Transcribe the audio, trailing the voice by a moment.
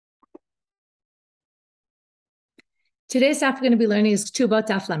Today's daf we're going to be learning is Ketubot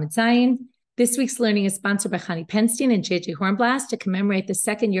Daf Lamed Zayin. This week's learning is sponsored by Chani Penstein and J.J. Hornblast to commemorate the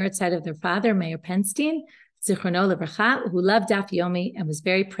second yahrzeit of their father, Mayor Penstein, Zichrono Livracha, who loved Daf Yomi and was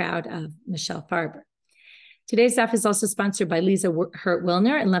very proud of Michelle Farber. Today's daf is also sponsored by Lisa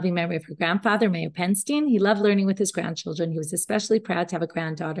Hurt-Wilner in loving memory of her grandfather, Mayor Penstein. He loved learning with his grandchildren. He was especially proud to have a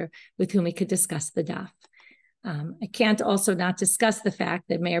granddaughter with whom he could discuss the daf. I can't also not discuss the fact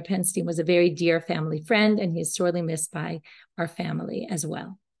that Mayor Penstein was a very dear family friend, and he is sorely missed by our family as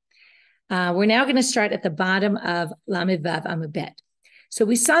well. We're now going to start at the bottom of Lamed Vav Amud Bet. So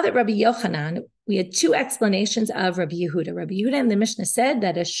we saw that Rabbi Yochanan, we had two explanations of Rabbi Yehuda. Rabbi Yehuda in the Mishnah said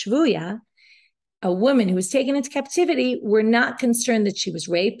that a shvuya, a woman who was taken into captivity, we're not concerned that she was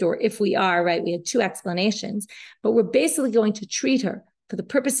raped, or if we are, right, we had two explanations, but we're basically going to treat her for the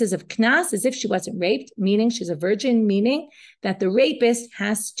purposes of knas as if she wasn't raped, meaning she's a virgin, meaning that the rapist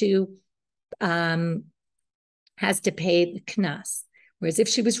has to pay the knas. Whereas if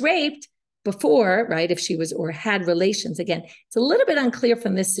she was raped before, right, if she was or had relations, again, it's a little bit unclear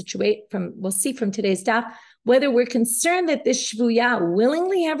from this situation, we'll see from today's daf, whether we're concerned that this shvuya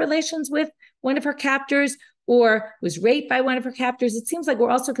willingly had relations with one of her captors or was raped by one of her captors. It seems like we're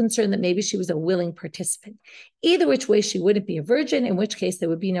also concerned that maybe she was a willing participant. Either which way, she wouldn't be a virgin, in which case there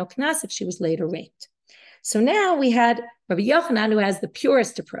would be no knas if she was later raped. So now we had Rabbi Yochanan, who has the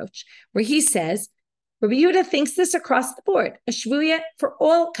purest approach, where he says, Rabbi Yehuda thinks this across the board. A shvuya for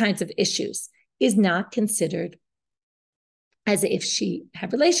all kinds of issues is not considered as if she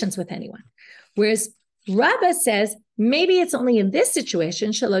had relations with anyone. Whereas Rabbah says, maybe it's only in this situation,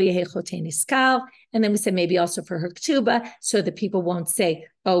 shelo yehe chotei niskal, and then we said maybe also for her ketubah, so that people won't say,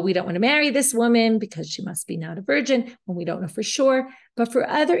 oh, we don't want to marry this woman because she must be not a virgin, when we don't know for sure. But for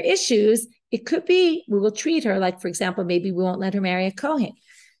other issues, it could be we will treat her like, for example, maybe we won't let her marry a kohen,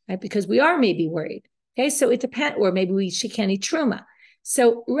 right? Because we are maybe worried. Okay, so it depends, or maybe she can't eat truma.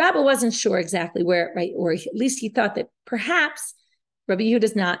 So Rabbah wasn't sure exactly where, right, or at least he thought that perhaps Rabbi Yehuda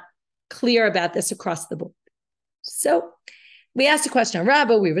is not clear about this across the board. So we asked a question on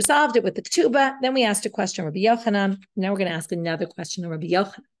Rabbah, we resolved it with the ketubah, then we asked a question on Rabbi Yochanan, now we're going to ask another question on Rabbi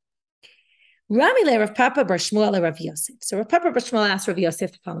Yochanan. Rami le Rav Papa bar Shmuel le Rav Yosef. So Rav Papa bar Shmuel asked Rav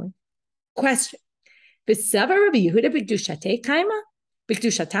Yosef the following question. B'sava Rabbi Yehuda b'kdushata kaima?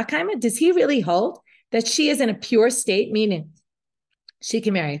 Does he really hold that she is in a pure state, meaning she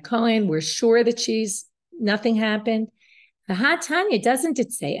can marry a Kohen, we're sure that nothing happened? The Hatanya, doesn't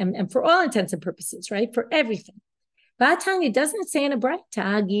it say, and for all intents and purposes, right, for everything, Hatanya, doesn't it say in a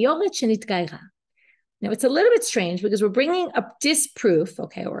braita, now it's a little bit strange because we're bringing up disproof,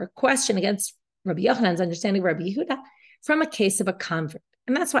 okay, or a question against Rabbi Yochanan's understanding of Rabbi Yehuda from a case of a convert.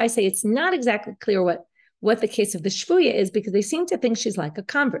 And that's why I say it's not exactly clear what the case of the shvuya is, because they seem to think she's like a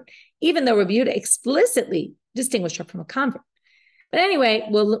convert, even though Rabbi Yehuda explicitly distinguished her from a convert. But anyway,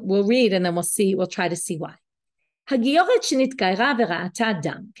 we'll read and then we'll try to see why. Okay, the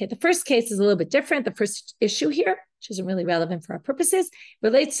first case is a little bit different. The first issue here, which isn't really relevant for our purposes,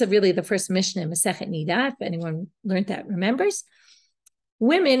 relates to really the first Mishnah in Masechet Nida, if anyone learned that remembers.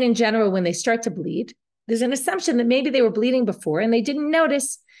 Women in general, when they start to bleed, there's an assumption that maybe they were bleeding before and they didn't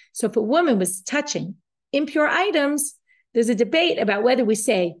notice. So if a woman was touching impure items, there's a debate about whether we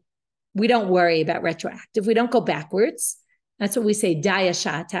say we don't worry about retroactive, we don't go backwards. That's what we say,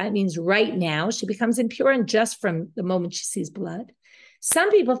 dayashata. It means right now she becomes impure, and just from the moment she sees blood. Some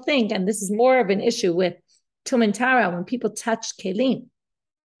people think, and this is more of an issue with Tum Tara, when people touch kelim,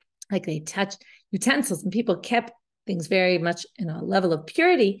 like they touch utensils, and people kept things very much in a level of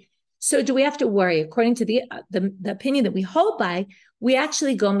purity. So do we have to worry? According to the opinion that we hold by, we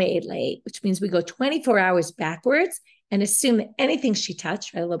actually go me'ed late, which means we go 24 hours backwards and assume that anything she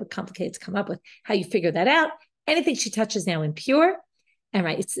touched, right, a little bit complicated to come up with how you figure that out, anything she touches now impure, and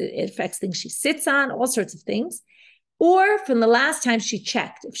right, it affects things she sits on, all sorts of things. Or from the last time she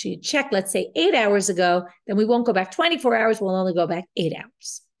checked, if she checked, let's say 8 hours ago, then we won't go back 24 hours, we'll only go back 8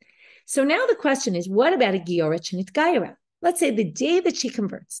 hours. So now the question is, what about a Gioret Shenitgaira? Let's say the day that she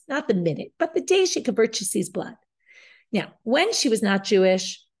converts, not the minute, but the day she converts, she sees blood. Now, when she was not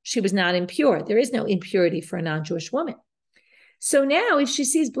Jewish, she was not impure. There is no impurity for a non-Jewish woman. So now if she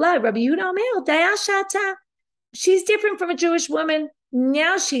sees blood, Rabbi Yehuda Omer, Dayashata, she's different from a Jewish woman.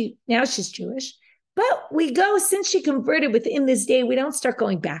 Now she's Jewish. But we go, since she converted within this day, we don't start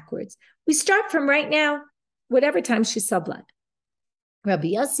going backwards. We start from right now, whatever time she saw blood.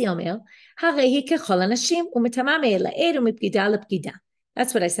 Rabbi Yossi Omer, Harehi kechol anashim u'metama me'ela'ed u'mipgida lepgida.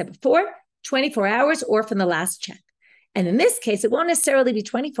 That's what I said before, 24 hours or from the last check. And in this case, it won't necessarily be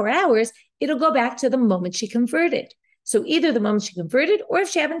 24 hours. It'll go back to the moment she converted. So either the moment she converted, or if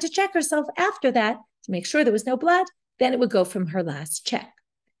she happened to check herself after that to make sure there was no blood, then it would go from her last check.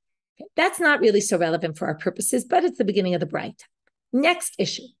 Okay. That's not really so relevant for our purposes, but it's the beginning of the bright. Next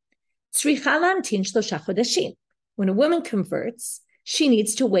issue. When a woman converts, she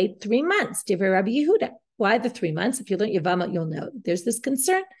needs to wait 3 months. Divrei Rabbi Yehuda. Why the 3 months? If you learn Yevamot, you'll know there's this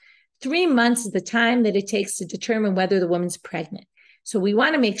concern. 3 months is the time that it takes to determine whether the woman's pregnant. So we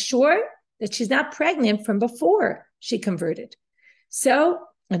want to make sure that she's not pregnant from before she converted. So,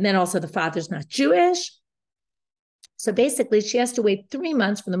 and then also the father's not Jewish. So basically, she has to wait 3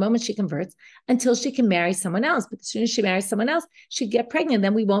 months from the moment she converts until she can marry someone else. But as soon as she marries someone else, she'd get pregnant.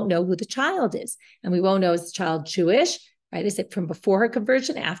 Then we won't know who the child is. And we won't know, is the child Jewish, right? Is it from before her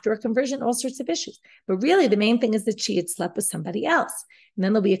conversion, after her conversion, all sorts of issues. But really, the main thing is that she had slept with somebody else. And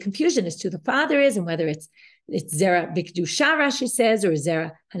then there'll be a confusion as to who the father is and whether it's Zera Bikdusha, Rashi says, or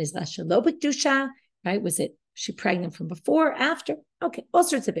Zera Hanizla Shelo Bikdusha, right? Was she pregnant from before, after? Okay, all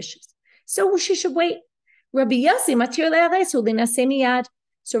sorts of issues. So she should wait. Rabbi Yossi matir le'aresu linaseh miyad.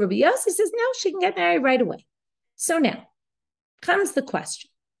 So Rabbi Yossi says, no, she can get married right away. So now comes the question.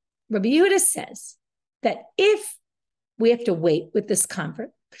 Rabbi Yehuda says that if we have to wait with this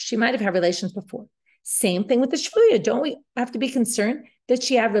convert, because she might have had relations before. Same thing with the shvuya. Don't we have to be concerned that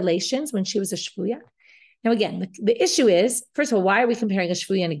she had relations when she was a shvuya? Now, again, the issue is, first of all, why are we comparing a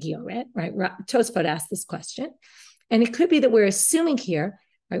shvuya and a gioret? Right? Tosfot asked this question. And it could be that we're assuming here,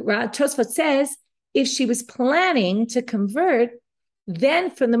 right? Tosfot says, if she was planning to convert,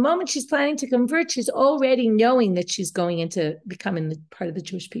 then from the moment she's planning to convert, she's already knowing that she's going into becoming the part of the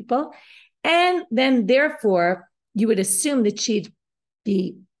Jewish people. And then therefore, you would assume that she'd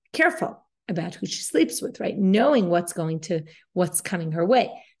be careful about who she sleeps with, right? Knowing what's coming her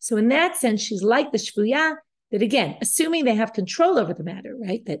way. So in that sense, she's like the shvuya, that again, assuming they have control over the matter,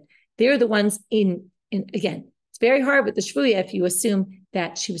 right? That they're the ones again, it's very hard with the shvuya if you assume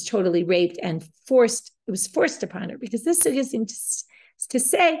that she was totally raped and forced, it was forced upon her, because this seems to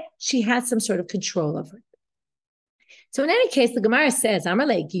say she had some sort of control over it. So in any case, the Gemara says,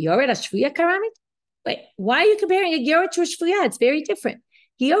 Amarle, Gioret Ashvuya Karamit? Wait, why are you comparing a Gioret to a Shvuya? It's very different.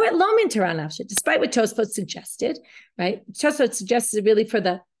 Gioret lo min tara nafsha, despite what Tosfot suggested, right? Tosfot suggested really for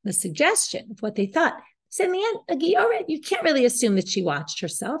the suggestion of what they thought. So in the end, a Gioret, you can't really assume that she watched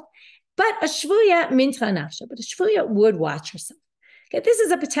herself, but a Shvuya min tara nafsha, but a Shvuya would watch herself. Okay, this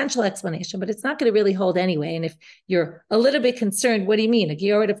is a potential explanation, but it's not going to really hold anyway. And if you're a little bit concerned, what do you mean? A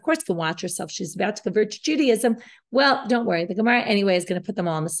Gioret, of course, can watch herself. She's about to convert to Judaism. Well, don't worry. The Gemara anyway is going to put them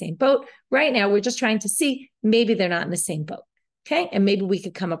all in the same boat. Right now, we're just trying to see maybe they're not in the same boat. Okay, and maybe we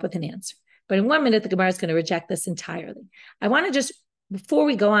could come up with an answer. But in 1 minute, the Gemara is going to reject this entirely. I want to just, before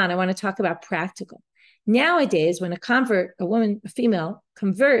we go on, I want to talk about practical. Nowadays, when a female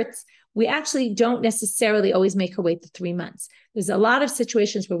converts, we actually don't necessarily always make her wait the 3 months. There's a lot of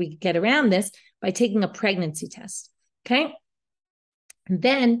situations where we get around this by taking a pregnancy test, okay? And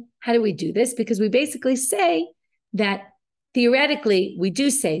then how do we do this? Because we basically say that theoretically, we do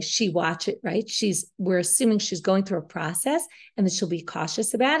say she watch it, right? We're assuming she's going through a process and that she'll be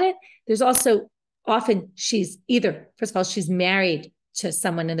cautious about it. There's also often she's either, first of all, she's married to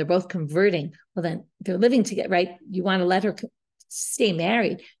someone and they're both converting. Well, then they're living together, right? You want to let her stay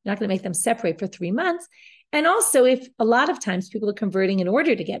married. You're not going to make them separate for 3 months. And also, if a lot of times people are converting in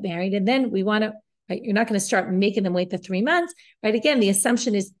order to get married, and then we want to, right? You're not going to start making them wait the 3 months, right? Again, the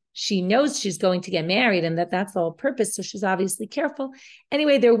assumption is she knows she's going to get married and that's the whole purpose. So she's obviously careful.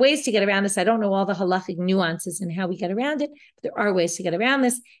 Anyway, there are ways to get around this. I don't know all the halachic nuances and how we get around it, but there are ways to get around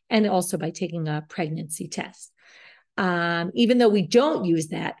this. And also by taking a pregnancy test. Even though we don't use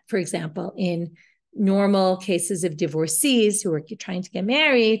that, for example, in normal cases of divorcees who are trying to get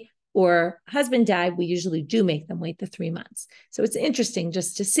married or husband died, we usually do make them wait the 3 months. So it's interesting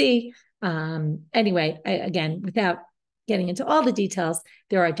just to see. Anyway, again, without getting into all the details,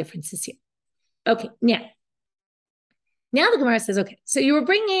 there are differences here. Okay, now the Gemara says, okay, so you were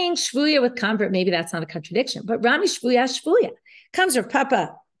bringing shvuya with convert. Maybe that's not a contradiction, but Rami shvuya comes from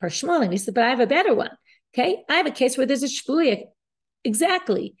Papa or Shmuel, and he said, but I have a better one. Okay, I have a case where there's a shvuya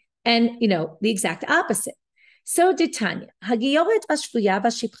exactly, and the exact opposite. So Tanya, Hagioret v'shvuya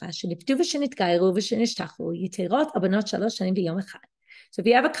v'shipcha sheniftu v'shenitgairu v'shenishtachu yiterot abanot 3 shanim v'yom echad. So if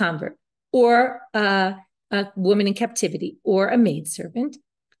you have a convert or a woman in captivity or a maidservant,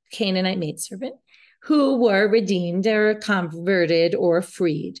 Canaanite maidservant, who were redeemed or converted or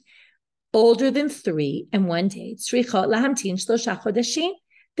freed, older than 3 and 1 day, tzrichot lahamtin 3 chodashim.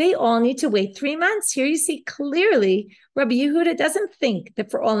 They all need to wait 3 months. Here you see clearly Rabbi Yehuda doesn't think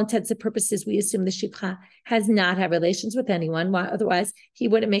that for all intents and purposes, we assume the shipcha has not had relations with anyone. Why? Otherwise, he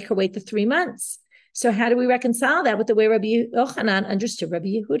wouldn't make her wait the 3 months. So how do we reconcile that with the way Rabbi Yochanan understood Rabbi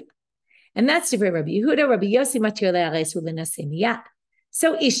Yehuda? And that's Divrei Rabbi Yehuda. Rabbi Yossi matir le'ares u'lenaseh miyad.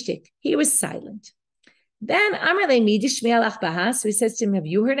 So ishtik, he was silent. Then Amar le mi dishmi alach baha. So he says to him, have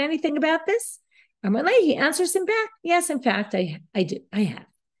you heard anything about this? Amar le, he answers him back, yes, in fact, I do. I have.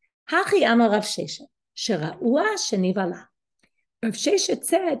 Hachi amar Rav Sheshet, shera'ua shenivala. Rav Sheshet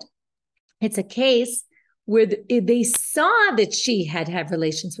said, it's a case where they saw that she had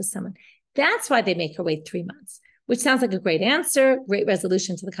relations with someone. That's why they make her wait 3 months, which sounds like a great answer, great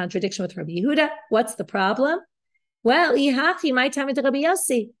resolution to the contradiction with Rabbi Yehuda. What's the problem? Well, ihachi my time to Rabbi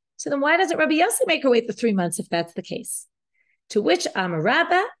Yossi. So then why doesn't Rabbi Yossi make her wait the 3 months if that's the case? To which Amar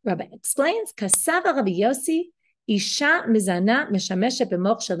Rabba explains, Kasava Rabbi Yossi, Isha mizana mishamesha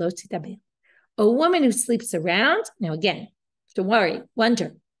b'moch shelo titaber. A woman who sleeps around, now again, don't worry,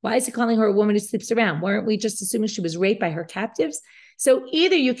 wonder, why is he calling her a woman who sleeps around? Weren't we just assuming she was raped by her captives? So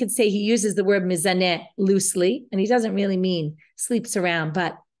either you could say he uses the word mizaneh loosely, and he doesn't really mean sleeps around,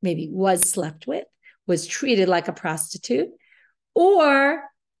 but maybe was slept with, was treated like a prostitute, or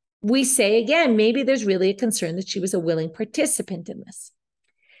we say again, maybe there's really a concern that she was a willing participant in this.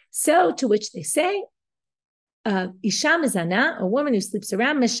 So to which they say, Isha mizana, a woman who sleeps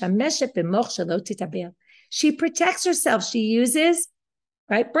around, meshameshet b'moch shelo titaber. She protects herself. She uses,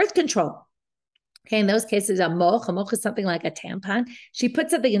 right, birth control. Okay, in those cases, a moch is something like a tampon. She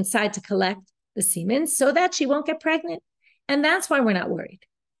puts something inside to collect the semen so that she won't get pregnant. And that's why we're not worried.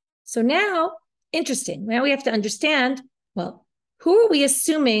 So now, interesting. Now we have to understand, well, who are we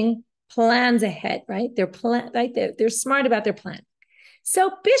assuming plans ahead, right? They're smart about their plan.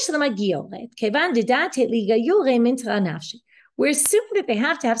 So we're assuming that they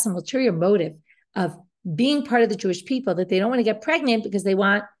have to have some ulterior motive of being part of the Jewish people, that they don't want to get pregnant because they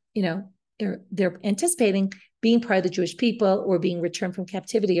want, they're anticipating being part of the Jewish people or being returned from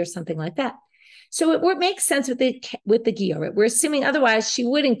captivity or something like that. So it makes sense with the Gior. We're assuming otherwise she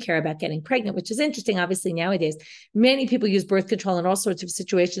wouldn't care about getting pregnant, which is interesting. Obviously, nowadays, many people use birth control in all sorts of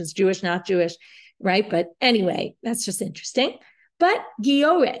situations, Jewish, not Jewish, right? But anyway, that's just interesting. But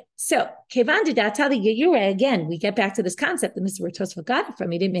Giore, so Kevan Didatali Giore, again, we get back to this concept, and this is where Tosfot got it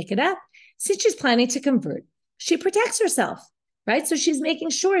from. He didn't make it up. Since she's planning to convert, she protects herself, right? So she's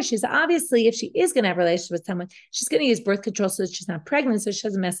making sure she's obviously, if she is going to have a relationship with someone, she's going to use birth control so that she's not pregnant, so she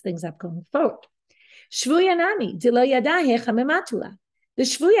doesn't mess things up going forward. Shvuya nami, dilo yada hechamematula. The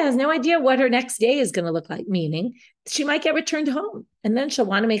shvuya has no idea what her next day is going to look like, meaning she might get returned home, and then she'll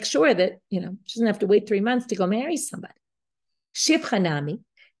want to make sure that, she doesn't have to wait 3 months to go marry somebody. Shivcha nami,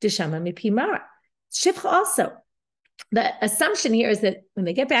 deshama mipimara. Shivcha also, the assumption here is that when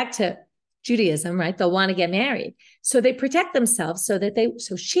they get back to Judaism, right, they'll want to get married. So they protect themselves so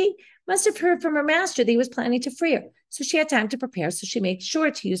she must have heard from her master that he was planning to free her. So she had time to prepare. So she made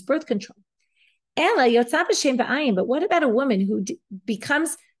sure to use birth control. But what about a woman who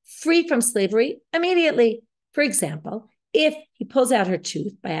becomes free from slavery immediately? For example, if he pulls out her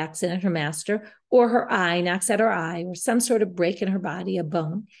tooth by accident, her master, or her eye, knocks out her eye, or some sort of break in her body, a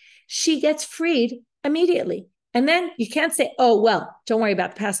bone, she gets freed immediately. And then you can't say, oh, well, don't worry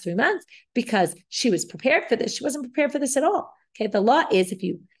about the past 3 months because she was prepared for this. She wasn't prepared for this at all. Okay, the law is if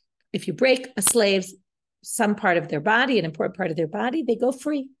you break a slave's some part of their body, an important part of their body, they go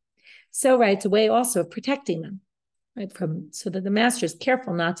free. So, right, it's a way also of protecting them, right, so that the master is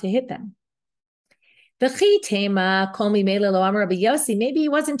careful not to hit them. Maybe he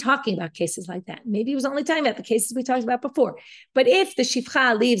wasn't talking about cases like that. Maybe he was only talking about the cases we talked about before. But if the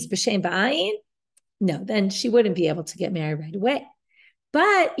shifcha leaves b'shem ba'ayin, no, then she wouldn't be able to get married right away.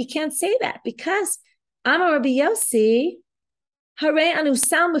 But you can't say that because Amar Rabbi Yossi, hare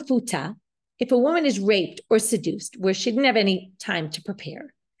anusal mefuta, if a woman is raped or seduced where she didn't have any time to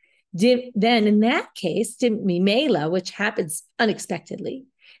prepare, then in that case, mimela, which happens unexpectedly,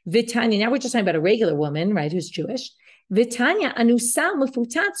 Vitanya, now we're just talking about a regular woman, right, who's Jewish. Vitanya anusal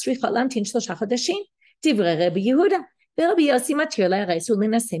mefutat tzricha lamtin shlosha chodashim. Divrei Rabbi Yehuda. Rabbi Yossi matir le'ares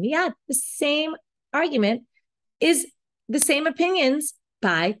u'lenaseh miyad. The same argument is the same opinions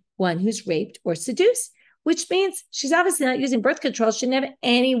by one who's raped or seduced, which means she's obviously not using birth control. She didn't have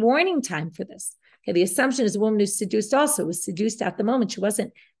any warning time for this. Okay, the assumption is a woman who's seduced also was seduced at the moment. She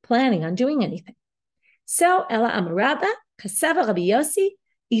wasn't planning on doing anything. So, Ela Amarabba, Kasava Rabbi Yossi,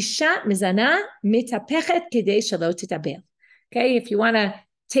 Isha mizana mitapechet kedei shelo titaber. Okay, if you want to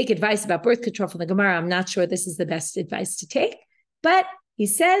take advice about birth control from the Gemara, I'm not sure this is the best advice to take. But he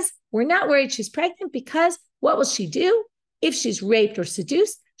says, we're not worried she's pregnant because what will she do? If she's raped or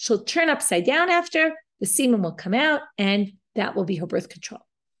seduced, she'll turn upside down after, the semen will come out, and that will be her birth control.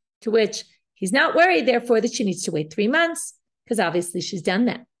 To which he's not worried, therefore, that she needs to wait 3 months, because obviously she's done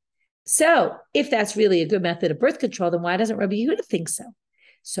that. So if that's really a good method of birth control, then why doesn't Rabbi Yehuda think so?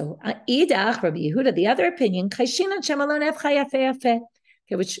 So, Idach, Rabbi Yehuda, the other opinion,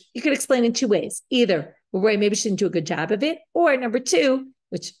 which you could explain in two ways. Either we're worried maybe she didn't do a good job of it, or number two,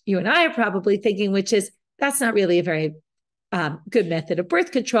 which you and I are probably thinking, which is that's not really a very good method of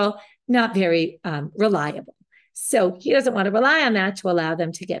birth control, not very reliable. So he doesn't want to rely on that to allow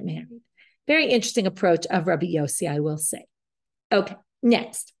them to get married. Very interesting approach of Rabbi Yossi, I will say. Okay,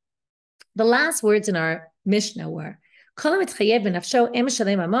 next. The last words in our Mishnah were,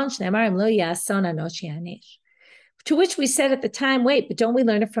 to which we said at the time, wait, but don't we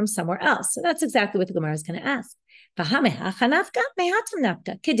learn it from somewhere else? So that's exactly what the Gemara is going to ask. It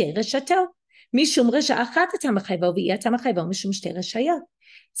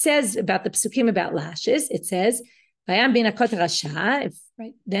says about the psukim about lashes, it says, then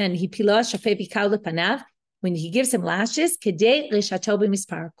he when he gives him lashes,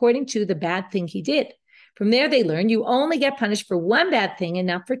 according to the bad thing he did. From there they learn you only get punished for one bad thing and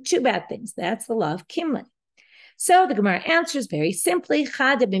not for two bad things. That's the law of Kimlin. So the Gemara answers very simply,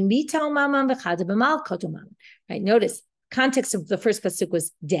 right? Notice, context of the first pasuk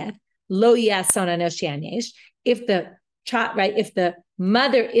was death. Lo yason anosh yanesh. If the child, right, if the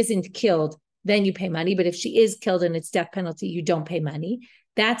mother isn't killed, then you pay money. But if she is killed and it's death penalty, you don't pay money.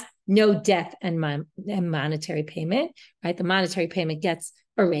 That's no death and monetary payment, right? The monetary payment gets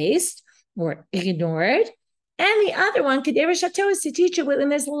erased or ignored. And the other one, Kedera Chateau, is to teach you when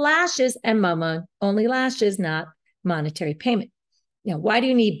there's lashes and mammon, only lashes, not monetary payment. Now, why do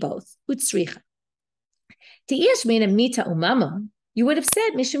you need both? Utsricha. Ti'yashmina mita umamon, you would have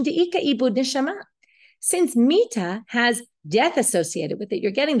said, Mishum de'ika ibud neshama. Since mita has death associated with it,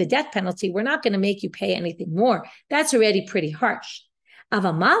 you're getting the death penalty, we're not going to make you pay anything more. That's already pretty harsh.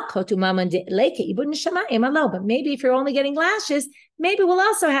 But maybe if you're only getting lashes, maybe we'll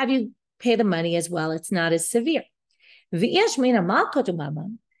also have you pay the money as well. It's not as severe. You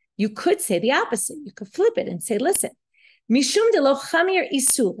could say the opposite. You could flip it and say, listen, mishum de lo chamir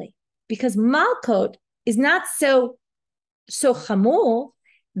isule, because malkot is not so chamur,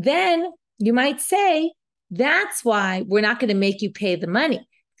 then you might say, that's why we're not going to make you pay the money.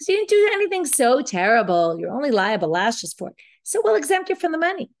 Because you didn't do anything so terrible. You're only liable lashes for it. So we'll exempt you from the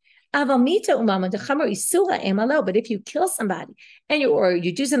money. But if you kill somebody and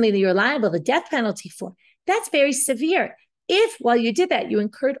you do something that you're liable the death penalty for, that's very severe. If while you did that, you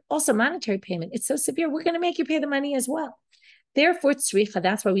incurred also monetary payment, it's so severe, we're going to make you pay the money as well. Therefore, tzricha,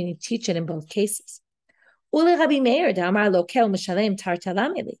 that's why we need to teach it in both cases.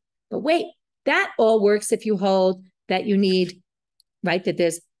 But wait, that all works if you hold that you need, right, that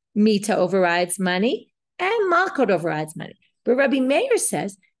there's mita overrides money and malkot overrides money. But Rabbi Meir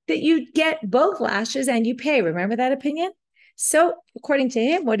says that you get both lashes and you pay. Remember that opinion? So according to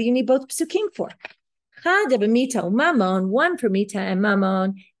him, what do you need both psukim for? Chada b'mita u'mamon, one for mita and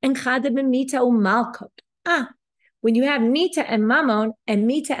mamon, and chada b'mita u'malkot. When you have mita and mamon and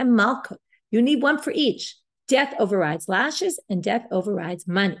mita and malkot, you need one for each. Death overrides lashes and death overrides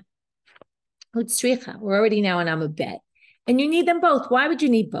money. Utsricha, we're already now on Amud Bet. And you need them both. Why would you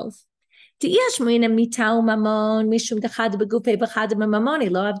need both? If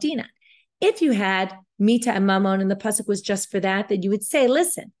you had mita and mamon and the pasuk was just for that, then you would say,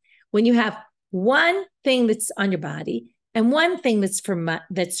 listen, when you have one thing that's on your body and one thing that's from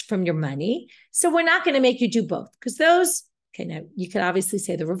your money, so we're not going to make you do both because those, okay, now you could obviously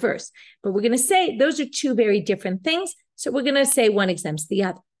say the reverse, but we're going to say those are two very different things. So we're going to say one exempts the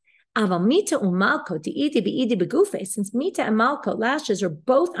other. Since mita and malkot lashes are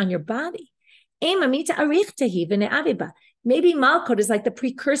both on your body, maybe malkot is like the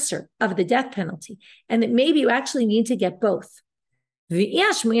precursor of the death penalty, and that maybe you actually need to get both.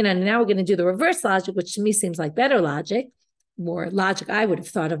 And now we're going to do the reverse logic, which to me seems like better logic, more logic I would have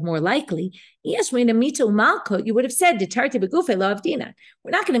thought of more likely. Mita malkot, you would have said,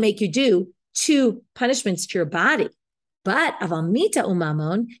 we're not going to make you do two punishments to your body. But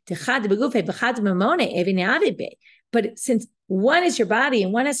but since one is your body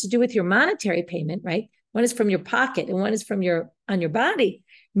and one has to do with your monetary payment, right? One is from your pocket and one is from on your body.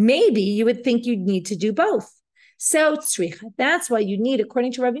 Maybe you would think you'd need to do both. So tzricha, that's why you need,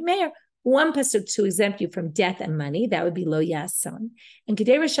 according to Rabbi Meir, one pasuk to exempt you from death and money. That would be lo yason. And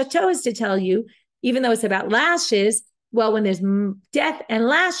Kedera Chateau is to tell you, even though it's about lashes, well, when there's death and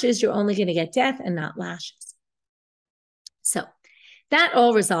lashes, you're only going to get death and not lashes. So that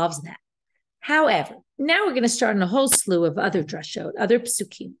all resolves that. However, now we're going to start on a whole slew of other drashot, other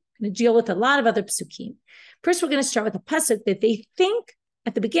psukim. We're going to deal with a lot of other psukim. First, we're going to start with a pasuk that they think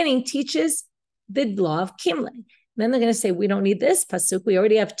at the beginning teaches the law of Kimlin. Then they're going to say, we don't need this pasuk. We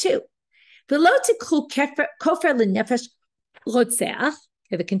already have two.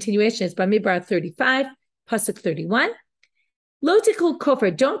 Okay, the continuation is Bamidbar 35, Pasuk 31. Lo tikul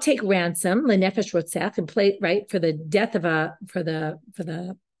kofar, don't take ransom, lenefesh rotzach, and play right for the death of a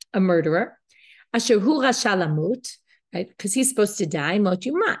murderer. Asher hu rasha lamut, right? Because he's supposed to die. Mot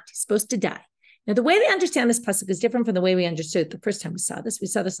yumat, he's supposed to die. Now, the way they understand this pasuk is different from the way we understood it the first time we saw this. We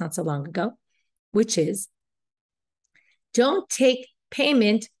saw this not so long ago, which is don't take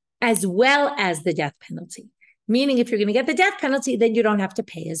payment as well as the death penalty. Meaning, if you're going to get the death penalty, then you don't have to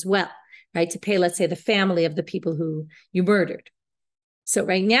pay as well, right? To pay, let's say, the family of the people who you murdered. So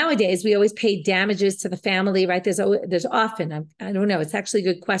right nowadays, we always pay damages to the family, right? There's often, I don't know, it's actually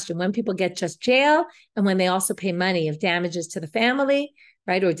a good question, when people get just jail and when they also pay money of damages to the family,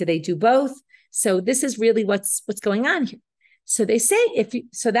 right? Or do they do both? So this is really what's going on here. So they say,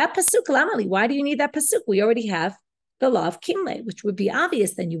 so that pasuk, lamali, why do you need that pasuk? We already have the law of kimle, which would be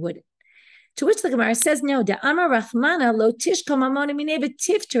obvious, then you wouldn't. To which the Gemara says, no, da amar rachmana lo tishko mamona mineva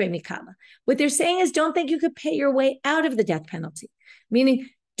tiftere mikala. What they're saying is, don't think you could pay your way out of the death penalty. Meaning,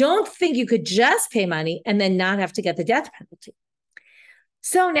 don't think you could just pay money and then not have to get the death penalty.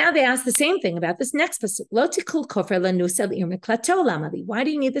 So now they ask the same thing about this next pasuk. Lo tikul kofer lanusel ir miklato lamali. Why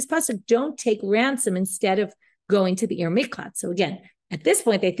do you need this pasuk? Don't take ransom instead of going to the ir miklat. So again, at this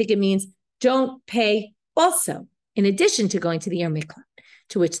point, they think it means don't pay also, in addition to going to the ir miklat.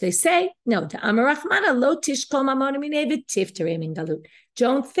 To which they say, no, to amar rachmana lo tishkol mamona mineva tiftere min galut.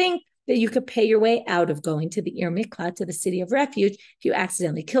 Don't think that you could pay your way out of going to the Ir Miklat, to the city of refuge, if you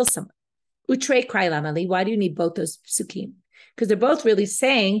accidentally kill someone. Utrei krai lamali. Why do you need both those psukim? Because they're both really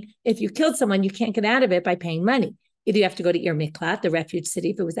saying, if you killed someone, you can't get out of it by paying money. Either you have to go to Ir Miklat, the refuge city,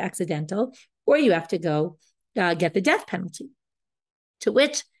 if it was accidental, or you have to go get the death penalty. To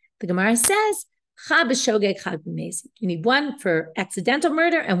which the Gemara says, chad b'shogeg, chad b'mezid. You need one for accidental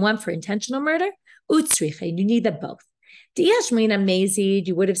murder and one for intentional murder. Utzriche, you need them both. Diashmina mezid,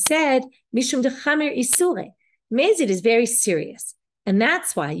 you would have said, mishum dechamir isure. Mezid is very serious, and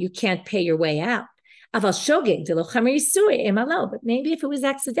that's why you can't pay your way out. Aval shogeg de lo chamir isure emalo. But maybe if it was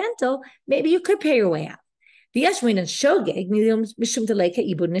accidental, maybe you could pay your way out. Diashmina shogeg mishum deleka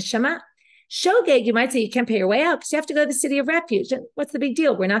ibud neshama. Shogeg, you might say you can't pay your way out because you have to go to the city of refuge. What's the big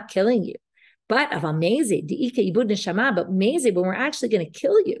deal? We're not killing you. But aval mezid, diika ibud neshama. But mezid, when we're actually going to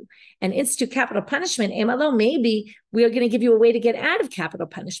kill you and institute capital punishment, emalo, maybe we are going to give you a way to get out of capital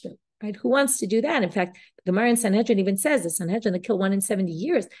punishment, right? Who wants to do that? In fact, the Gemara in Sanhedrin even says the Sanhedrin that kill 1 in 70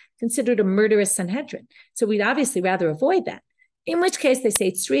 years considered a murderous Sanhedrin. So we'd obviously rather avoid that. In which case they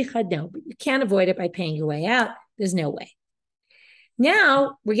say tzricha, no, but you can't avoid it by paying your way out. There's no way.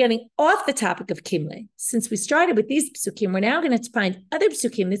 Now we're getting off the topic of kimle. Since we started with these psukim, we're now going to find other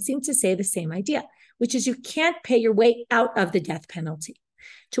psukim that seem to say the same idea, which is you can't pay your way out of the death penalty.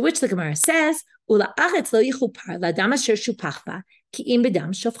 To which the Gemara says, if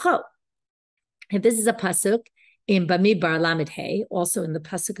this is a pasuk in Bamidbar Lamed Hey, also in the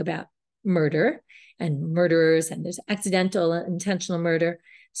pasuk about murder and murderers, and there's accidental and intentional murder.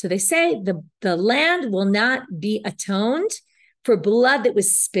 So they say the land will not be atoned for blood that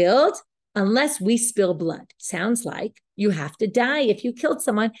was spilled unless we spill blood. Sounds like you have to die if you killed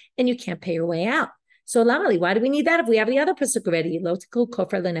someone and you can't pay your way out. So lamali, why do we need that if we have the other pasuk already? Lo tikul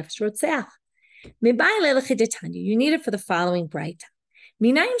kofer lenefesh rotzeach. You need it for the following bright.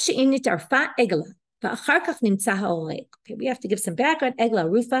 Okay, we have to give some background. Egla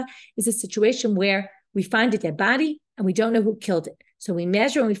rufa is a situation where we find a dead body and we don't know who killed it. So we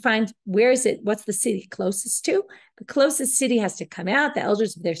measure and we find where is it, what's the city closest to? The closest city has to come out, the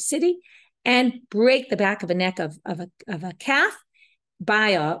elders of their city, and break the back of a neck of a calf by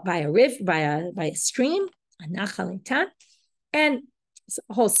a stream, a nachalitan, and it's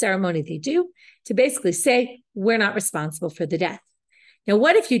a whole ceremony they do to basically say we're not responsible for the death. Now,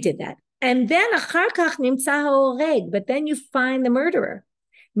 what if you did that? And then but then you find the murderer.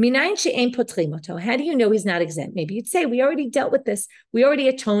 How do you know he's not exempt? Maybe you'd say, we already dealt with this. We already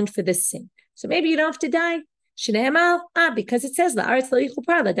atoned for this sin. So maybe you don't have to die. Because it says, no,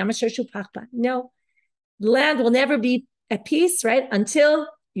 the land will never be at peace, right? Until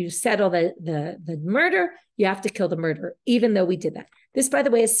you settle the murder, you have to kill the murderer, even though we did that. This, by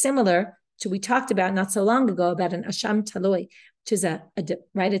the way, is similar to, we talked about not so long ago about an asham taloi, which is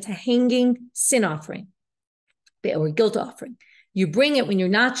it's a hanging sin offering or guilt offering. You bring it when you're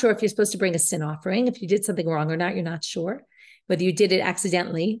not sure if you're supposed to bring a sin offering. If you did something wrong or not, you're not sure whether you did it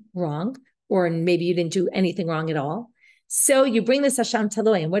accidentally wrong, or maybe you didn't do anything wrong at all. So you bring this Hasham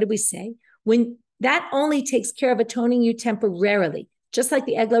Taloi, and what did we say? When that only takes care of atoning you temporarily, just like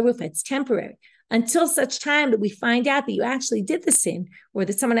the Egla Rufa, it's temporary, until such time that we find out that you actually did the sin, or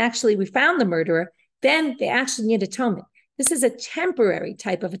that we found the murderer, then they actually need atonement. This is a temporary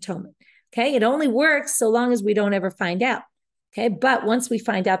type of atonement. Okay, it only works so long as we don't ever find out. Okay, but once we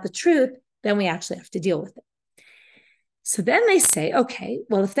find out the truth, then we actually have to deal with it. So then they say, okay,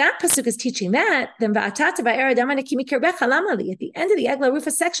 well, if that pasuk is teaching that, then at the end of the Egla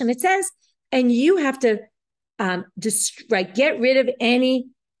Rufa section, it says, and you have to get rid of any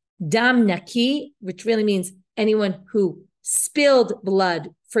dam naki, which really means anyone who spilled blood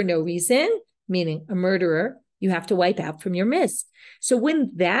for no reason, meaning a murderer, you have to wipe out from your midst. So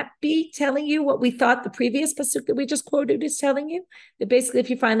wouldn't that be telling you what we thought the previous pasuk that we just quoted is telling you? That basically if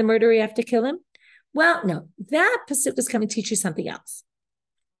you find the murderer, you have to kill him? Well, no, that pasuk is coming to teach you something else.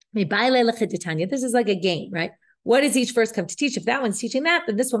 This is like a game, right? What does each verse come to teach? If that one's teaching that,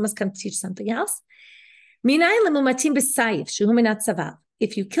 then this one must come to teach something else. If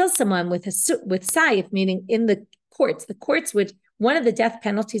you kill someone with saif, meaning in the courts which one of the death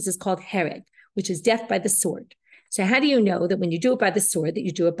penalties is called hereg, which is death by the sword. So how do you know that when you do it by the sword, that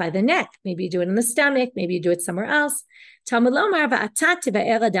you do it by the neck? Maybe you do it in the stomach, maybe you do it somewhere else.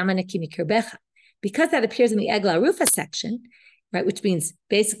 Because that appears in the Egla Rufa section, right, which means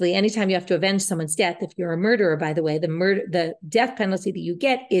basically anytime you have to avenge someone's death, if you're a murderer, by the way, the death penalty that you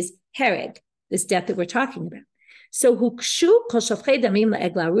get is hereg, this death that we're talking about. So hukshu kol shofchei damim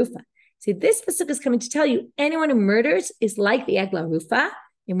laEgla Rufa. See, this pasuk is coming to tell you anyone who murders is like the Egla Rufa.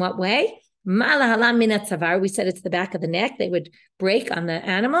 In what way? Malahalam minat savar. We said it's the back of the neck. They would break on the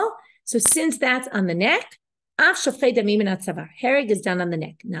animal. So since that's on the neck, af shofchei damim minat savar. Hereg is done on the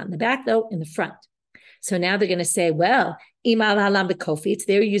neck, not in the back though, in the front. So now they're going to say, well, imal halam bekofitz,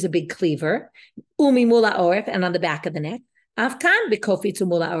 there you use a big cleaver, umi mula orif, and on the back of the neck, afkan bekofitz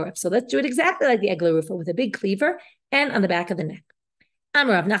umula orif. So let's do it exactly like the Egla Rufa with a big cleaver and on the back of the neck.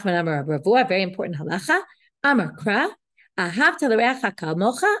 Amar Rav Nachman Amar Rav Ravua, very important halacha. Amar Kra, ahavta l'reacha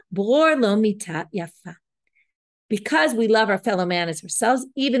kalmocha, bror lo mita yafa. Because we love our fellow man as ourselves,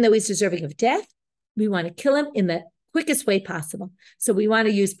 even though he's deserving of death, we want to kill him in the quickest way possible. So we want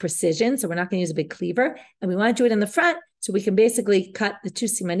to use precision. So we're not going to use a big cleaver. And we want to do it in the front so we can basically cut the two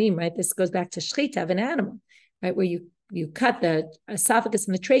simanim, right? This goes back to shchita of an animal, right? Where you cut the esophagus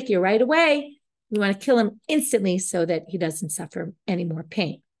and the trachea right away. We want to kill him instantly so that he doesn't suffer any more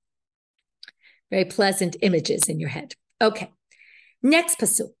pain. Very pleasant images in your head. Okay. Next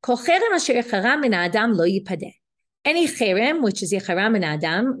pasuk. Kol cherem asher yecharam min ha'adam lo yipadeh. Any cherem, which is yecharam min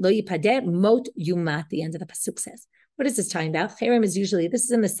ha'adam, lo yipadeh, mot yumat, the end of the pasuk says. What is this talking about? Cherem is usually, this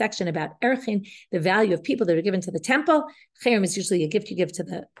is in the section about erchin, the value of people that are given to the temple. Cherem is usually a gift you give to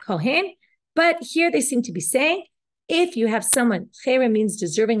the kohen. But here they seem to be saying, if you have someone, cherem means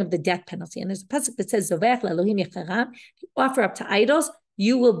deserving of the death penalty. And there's a pasuk that says, Zovech l'Elohim yecharam. If you offer up to idols,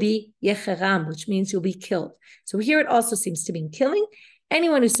 you will be yecharam, which means you'll be killed. So here it also seems to mean killing.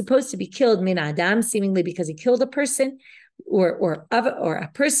 Anyone who's supposed to be killed, min adam, seemingly because he killed a person, or a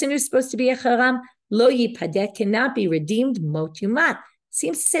person who's supposed to be yecharam, lo yipadeh, cannot be redeemed, mot yumat.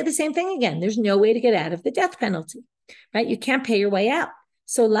 Seems to say the same thing again. There's no way to get out of the death penalty, right? You can't pay your way out.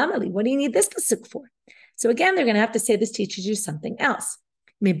 So lamali, what do you need this pasuk for? So again, they're going to have to say this teaches you something else.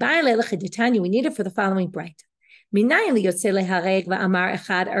 We need it for the following bright.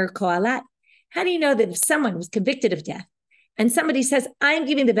 How do you know that if someone was convicted of death and somebody says, I'm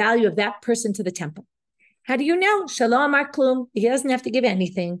giving the value of that person to the temple? How do you know? Shalom amar klum. He doesn't have to give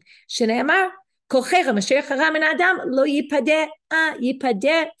anything. Shneimar kol cherem asher yecharam min ha'adam lo yipadeh.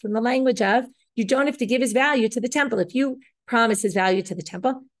 Yipadeh, from the language of, you don't have to give his value to the temple. If you promise his value to the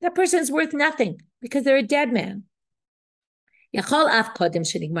temple, that person is worth nothing because they're a dead man. Yachol af kodem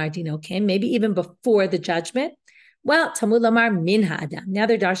shenigmar dino came, maybe even before the judgment. Well, Talmud Lamar min ha'adam. Now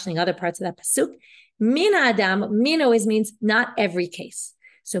they're darshaning other parts of that pasuk. Min ha'adam, min always means not every case.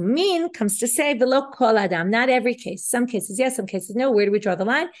 So min comes to say v'lo kol adam, not every case. Some cases yes, some cases no. Where do we draw the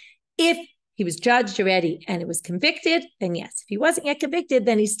line? If he was judged already and it was convicted, then yes. If he wasn't yet convicted,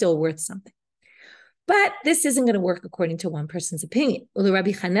 then he's still worth something. But this isn't going to work according to one person's opinion. There's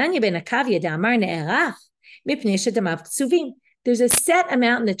a set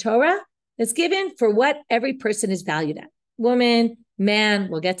amount in the Torah that's given for what every person is valued at. Woman, man,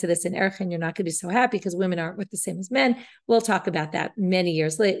 we'll get to this in Erchin. You're not going to be so happy because women aren't worth the same as men. We'll talk about that many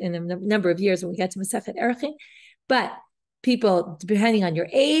years later, in a number of years when we get to Masechet Erchin. But people, depending on your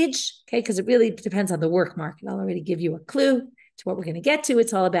age, okay, because it really depends on the work market. I'll already give you a clue to what we're going to get to.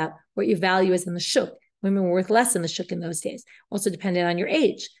 It's all about what your value is in the shuk. Women were worth less in the shuk in those days. Also depending on your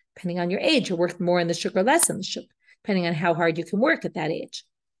age. Depending on your age, you're worth more in the shuk or less in the shuk, depending on how hard you can work at that age.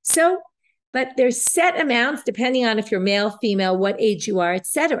 So, but there's set amounts depending on if you're male, female, what age you are,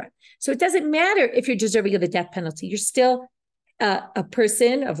 etc. So it doesn't matter if you're deserving of the death penalty. You're still a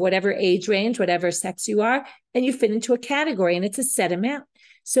person of whatever age range, whatever sex you are, and you fit into a category, and it's a set amount.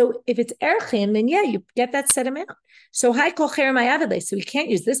 So if it's erchin, then yeah, you get that set amount. So hi kol cherem hayavale. So we can't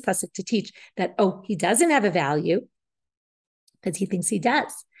use this pasuk to teach that, oh, he doesn't have a value because he thinks he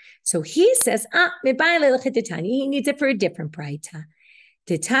does. So he says, he needs it for a different braita.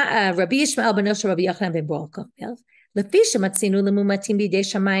 Rabbi Yishmael ben Osher Rabbi Yochanan ben Brokah. לפי שמצינו למומתים בידי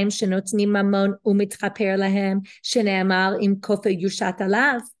שמיים שנותנים ממון ומתחפר להם, שנאמר אם כופר יושת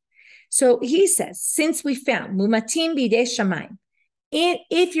עליו. So he says, since we found mumatim bidei shamayim,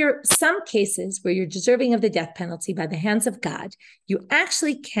 if you're some cases where you're deserving of the death penalty by the hands of God, you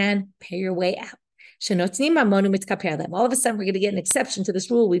actually can pay your way out. All of a sudden, we're going to get an exception to this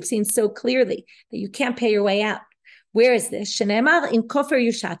rule we've seen so clearly that you can't pay your way out. Where is this?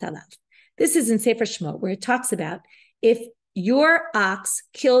 This is in Sefer Shemot, where it talks about if your ox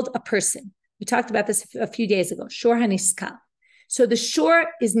killed a person. We talked about this a few days ago. Shor haniskal. So the shor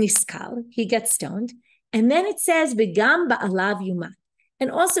is niskal. He gets stoned. And then it says, V'gam ba'alav yumat.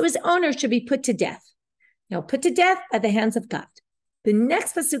 And also his owner should be put to death. Now, put to death by the hands of God. The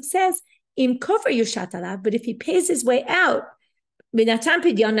next pasuk says, Im kofer yushat alav. But if he pays his way out, B'natan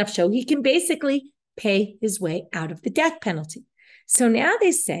pidyon nafsho, he can basically pay his way out of the death penalty. So now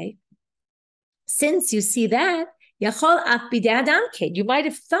they say, since you see that, Yachol af bidei adam ked, you might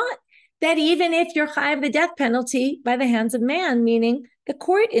have thought that even if you're high of the death penalty by the hands of man, meaning the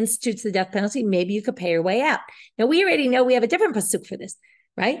court institutes the death penalty, maybe you could pay your way out. Now, we already know we have a different pasuk for this,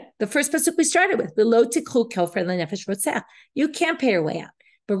 right? The first pasuk we started with, V'lo tikhu kofer lenefesh rotzeh. You can't pay your way out.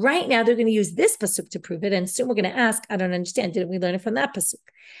 But right now, they're going to use this pasuk to prove it. And soon we're going to ask, I don't understand, didn't we learn it from that pasuk?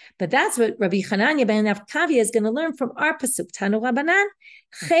 But that's what Rabbi Hananya ben Avkavia is going to learn from our pasuk, Tanu Rabbanan,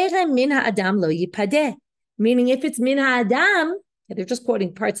 Cherem min ha'adam lo yipadeh. Meaning if it's min ha'adam, they're just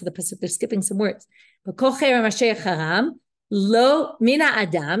quoting parts of the pasuk, they're skipping some words. But kol cherem asher charam, lo min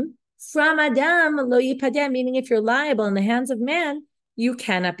ha'adam, from adam lo yipadeh, meaning if you're liable in the hands of man, you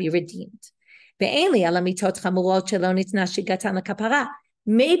cannot be redeemed. Ve'en ala mitot chamurot shelo nitna shigatan lekapara.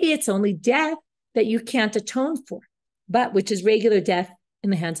 Maybe it's only death that you can't atone for, but which is regular death in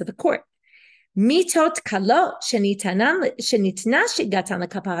the hands of the court. Mitot kalot shenitna shigatan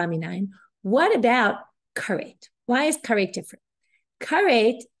lekapara minayin. What about karet? Why is karet different?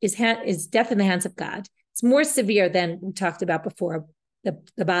 Karet is death in the hands of God. It's more severe than we talked about before, the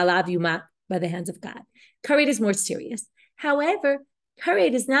ba'alav yumat by the hands of God. Karet is more serious. However,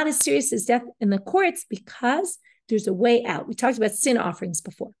 karet is not as serious as death in the courts because there's a way out. We talked about sin offerings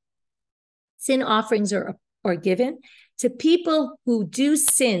before. Sin offerings are given to people who do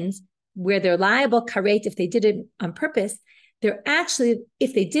sins where they're liable karet if they did it on purpose. They're actually,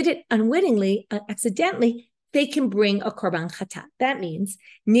 if they did it unwittingly, accidentally, they can bring a korban chatat. That means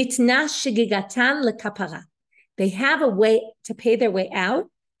nitna shigigatan lekapara. They have a way to pay their way out.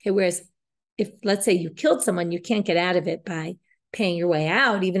 Okay, whereas if, let's say, you killed someone, you can't get out of it by paying your way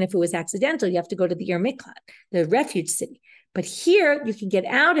out. Even if it was accidental, you have to go to the Ir Miklat, the refuge city. But here, you can get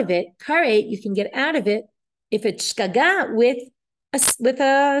out of it. Karet, you can get out of it if it's shkaga with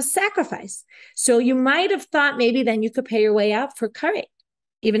a sacrifice. So you might have thought maybe then you could pay your way out for karet,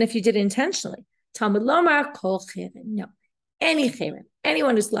 even if you did it intentionally. Talmud lomar kol cheren. No, any cheren,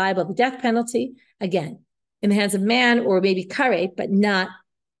 anyone who's liable to the death penalty, again, in the hands of man or maybe karet, but not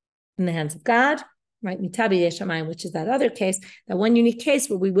in the hands of God, right? Mitabi yeshamayim, which is that other case, that one unique case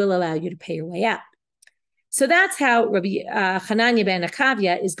where we will allow you to pay your way out. So that's how Rabbi Hananya ben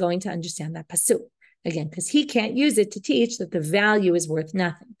Akavia is going to understand that pasuk. Again, because he can't use it to teach that the value is worth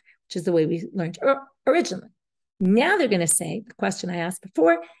nothing, which is the way we learned originally. Now they're going to say, the question I asked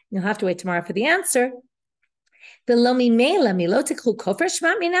before, and you'll have to wait tomorrow for the answer, but didn't you learn lo tikhu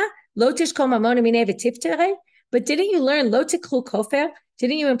kofer?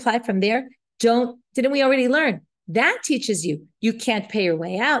 Didn't you imply from there, didn't we already learn? That teaches you can't pay your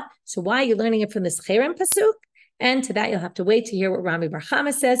way out. So why are you learning it from this cherem pasuk? And to that, you'll have to wait to hear what Rami Bar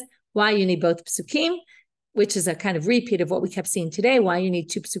Chama says, why you need both psukim, which is a kind of repeat of what we kept seeing today, why you need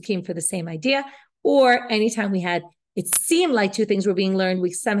two psukim for the same idea. Or anytime it seemed like two things were being learned,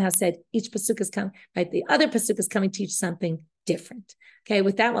 we somehow said each pasuk is coming, right? The other pasuk is coming to teach something different. Okay,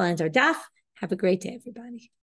 with that, we'll end our daf. Have a great day, everybody.